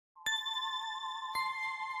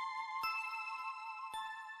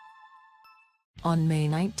On May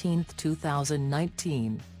 19,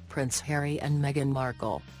 2019, Prince Harry and Meghan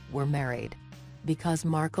Markle were married. Because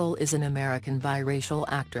Markle is an American biracial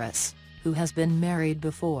actress, who has been married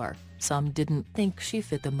before, some didn't think she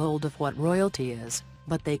fit the mold of what royalty is,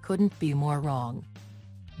 but they couldn't be more wrong.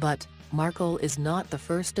 But, Markle is not the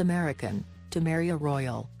first American to marry a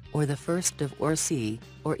royal, or the first divorcee,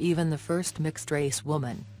 or even the first mixed-race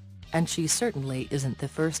woman. And she certainly isn't the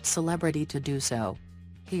first celebrity to do so.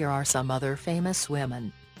 Here are some other famous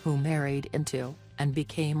women who married into and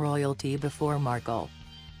became royalty before Markle.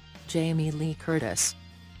 Jamie Lee Curtis.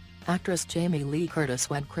 Actress Jamie Lee Curtis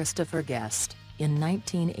wed Christopher Guest in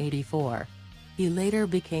 1984. He later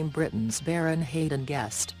became Britain's Baron Haydon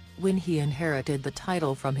Guest when he inherited the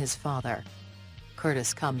title from his father.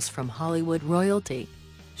 Curtis comes from Hollywood royalty.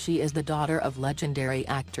 She is the daughter of legendary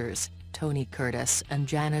actors Tony Curtis and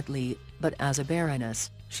Janet Leigh, but as a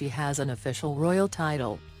baroness, she has an official royal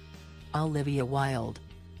title. Olivia Wilde.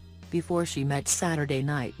 Before she met Saturday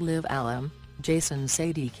Night Live alum, Jason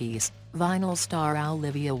Sudeikis, vinyl star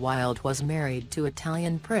Olivia Wilde was married to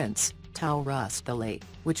Italian Prince Tao Ruspoli,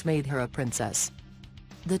 which made her a princess.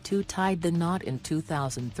 The two tied the knot in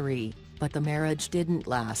 2003, but the marriage didn't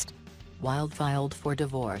last. Wilde filed for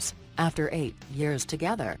divorce after 8 years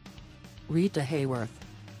together. Rita Hayworth.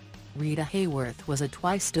 Rita Hayworth was a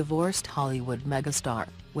twice-divorced Hollywood megastar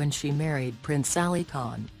when she married Prince Ali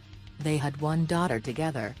Khan. They had one daughter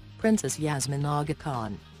together, Princess Yasmin Aga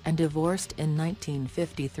Khan, and divorced in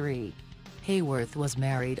 1953. Hayworth was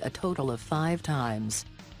married a total of 5 times.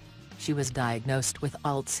 She was diagnosed with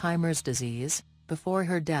Alzheimer's disease before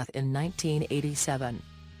her death in 1987.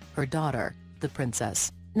 Her daughter, the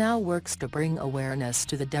princess, now works to bring awareness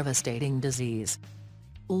to the devastating disease.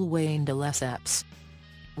 Wayne de Lesseps.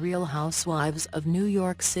 Real Housewives of New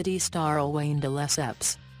York City star Wayne de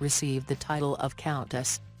Lesseps received the title of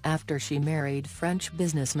Countess after she married French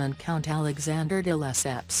businessman Count Alexandre de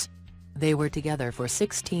Lesseps. They were together for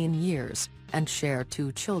 16 years, and share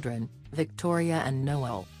 2 children, Victoria and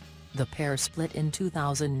Noel. The pair split in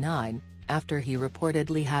 2009, after he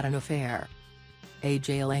reportedly had an affair.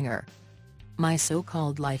 A.J. Langer. My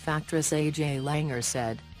So-Called Life actress A.J. Langer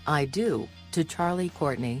said, "I do," to Charlie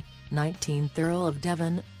Courtney, 19th Earl of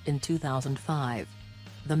Devon, in 2005.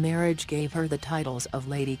 The marriage gave her the titles of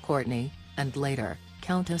Lady Courtney, and later,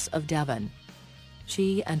 Countess of Devon.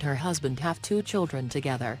 She and her husband have 2 children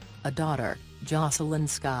together, a daughter, Jocelyn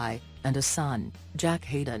Skye, and a son, Jack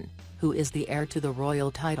Hayden, who is the heir to the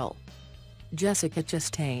royal title. Jessica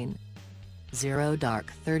Chastain.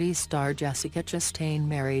 Dark 30 star Jessica Chastain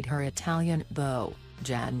married her Italian beau,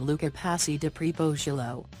 Gianluca Passi di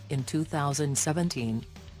Prepogillo, in 2017.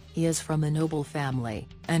 He is from a noble family,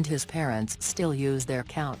 and his parents still use their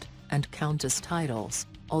Count and Countess titles,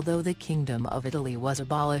 although the Kingdom of Italy was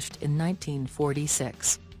abolished in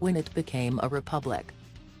 1946, when it became a republic.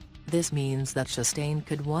 This means that Chastain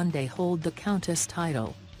could one day hold the Countess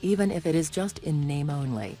title, even if it is just in name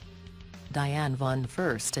only. Diane von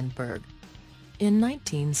Furstenberg. In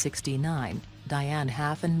 1969, Diane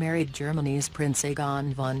Hafen married Germany's Prince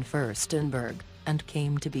Egon von Furstenberg, and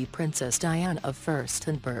came to be Princess Diane of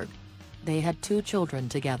Furstenberg. They had 2 children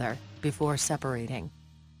together, before separating.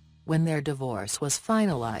 When their divorce was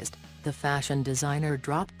finalized, the fashion designer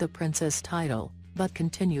dropped the princess title, but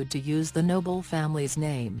continued to use the noble family's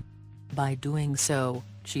name. By doing so,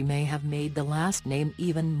 she may have made the last name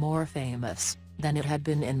even more famous than it had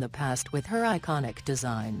been in the past with her iconic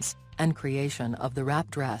designs and creation of the wrap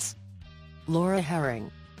dress. Laura Herring.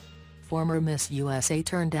 Former Miss USA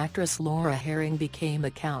turned actress Laura Herring became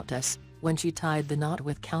a countess when she tied the knot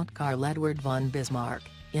with Count Karl Edward von Bismarck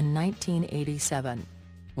in 1987.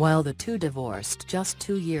 While the two divorced just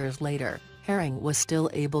 2 years later, Herring was still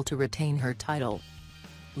able to retain her title.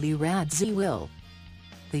 Lee Radziwill.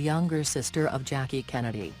 The younger sister of Jackie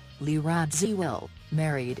Kennedy, Lee Radziwill,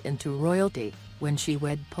 married into royalty when she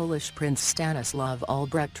wed Polish Prince Stanislaw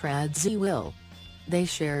Albrecht Radziwill. They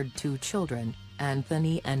shared 2 children,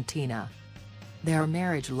 Anthony and Tina. Their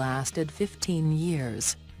marriage lasted 15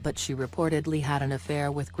 years, but she reportedly had an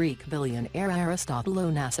affair with Greek billionaire Aristotle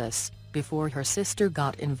Onassis before her sister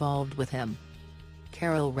got involved with him.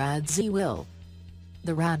 Carol Radziwill.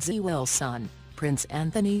 The Radziwill son, Prince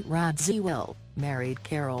Anthony Radziwill, married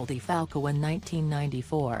Carol de Falco in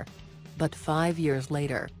 1994. But 5 years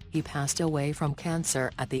later, he passed away from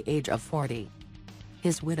cancer at the age of 40.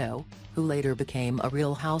 His widow, who later became a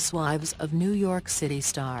Real Housewives of New York City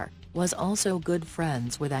star, was also good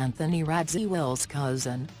friends with Anthony Radziwill's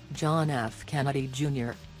cousin, John F. Kennedy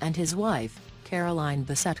Jr., and his wife, Caroline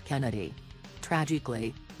Bessette Kennedy.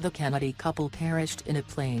 Tragically, The Kennedy couple perished in a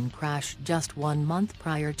plane crash just 1 month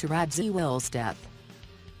prior to Radziwill's death.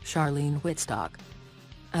 Charlene Whitstock.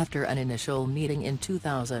 After an initial meeting in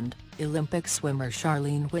 2000, Olympic swimmer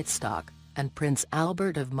Charlene Whitstock and Prince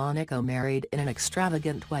Albert of Monaco married in an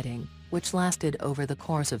extravagant wedding, which lasted over the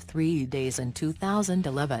course of 3 days in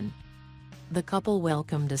 2011. The couple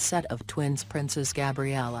welcomed a set of twins, Princess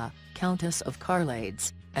Gabriella, Countess of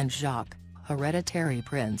Carlades, and Jacques, hereditary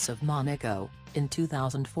Prince of Monaco, in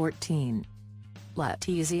 2014.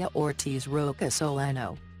 Letizia Ortiz Roca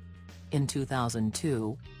Solano. In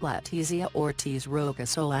 2002, Letizia Ortiz Roca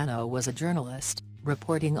Solano was a journalist,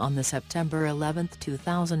 reporting on the September 11,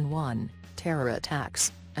 2001, terror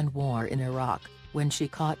attacks and war in Iraq, when she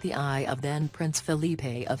caught the eye of then Prince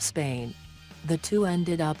Felipe of Spain. The two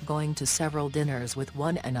ended up going to several dinners with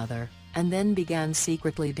one another, and then began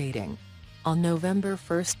secretly dating. On November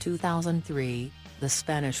 1, 2003, the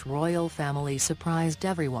Spanish royal family surprised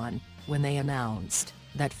everyone when they announced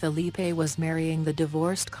that Felipe was marrying the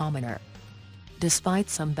divorced commoner. Despite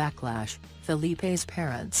some backlash, Felipe's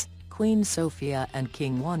parents, Queen Sofia and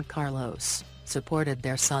King Juan Carlos, supported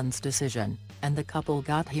their son's decision, and the couple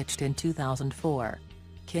got hitched in 2004.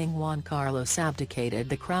 King Juan Carlos abdicated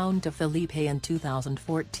the crown to Felipe in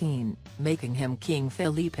 2014, making him King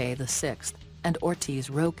Felipe VI, and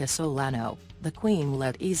Ortiz Roca Solano, the Queen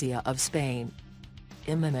Letizia of Spain.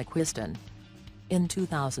 Emma McQuiston. In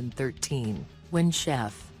 2013, when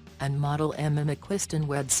chef and model Emma McQuiston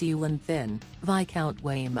wed Sealand Thin, Viscount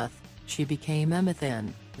Weymouth, she became Emma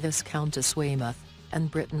Thin, Viscountess Weymouth, and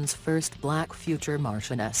Britain's first black future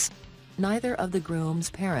Marchioness. Neither of the groom's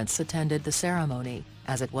parents attended the ceremony,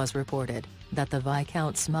 as it was reported that the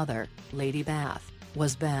Viscount's mother, Lady Bath,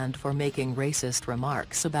 was banned for making racist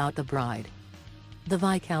remarks about the bride. The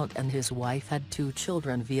Viscount and his wife had 2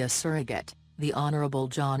 children via surrogate, the Honourable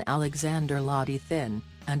John Alexander Lottie Thin,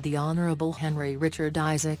 and the Honourable Henry Richard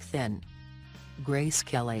Isaac Thin. Grace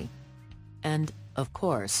Kelly. And, of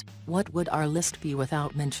course, what would our list be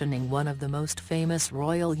without mentioning one of the most famous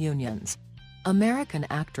royal unions? American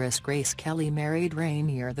actress Grace Kelly married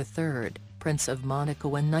Rainier III, Prince of Monaco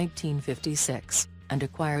in 1956, and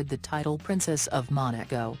acquired the title Princess of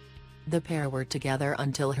Monaco. The pair were together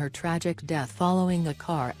until her tragic death following a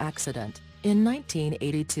car accident, in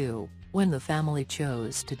 1982, when the family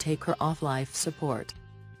chose to take her off life support.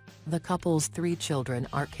 The couple's 3 children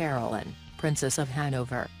are Caroline, Princess of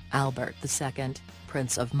Hanover, Albert II,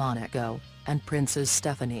 Prince of Monaco, and Princess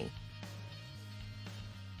Stephanie.